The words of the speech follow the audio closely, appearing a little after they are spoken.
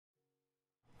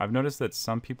I've noticed that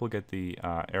some people get the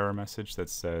error message that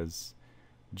says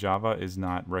Java is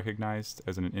not recognized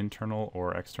as an internal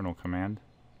or external command.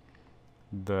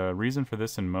 The reason for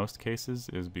this in most cases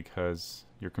is because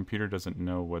your computer doesn't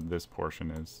know what this portion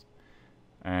is.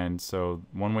 And so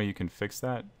one way you can fix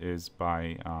that is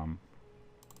by,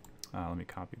 let me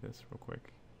copy this real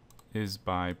quick, is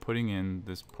by putting in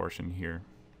this portion here.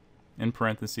 In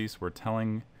parentheses, we're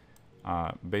telling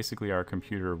basically our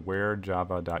computer where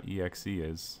java.exe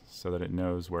is so that it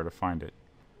knows where to find it.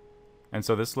 And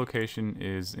so this location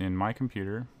is in my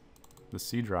computer, the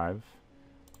C drive,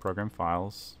 program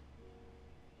files,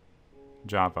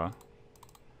 Java,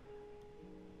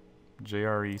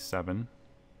 JRE7,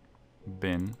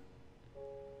 bin,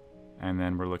 and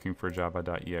then we're looking for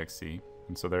java.exe,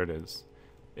 and so there it is.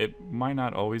 It might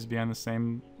not always be on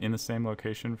in the same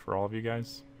location for all of you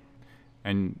guys.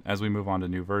 And as we move on to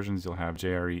new versions, you'll have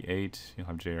JRE8, you'll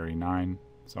have JRE9,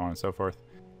 so on and so forth.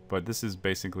 But this is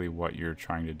basically what you're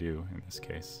trying to do in this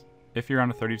case. If you're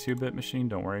on a 32-bit machine,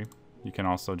 don't worry. You can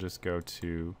also just go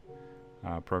to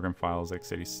program files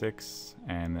x86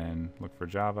 and then look for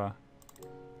Java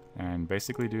and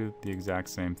basically do the exact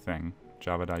same thing,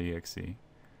 java.exe.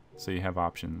 So you have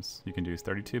options. You can do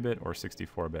 32-bit or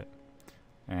 64-bit.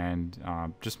 And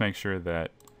just make sure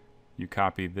that you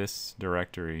copy this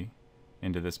directory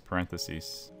into this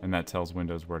parentheses, and that tells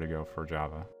Windows where to go for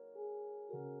Java.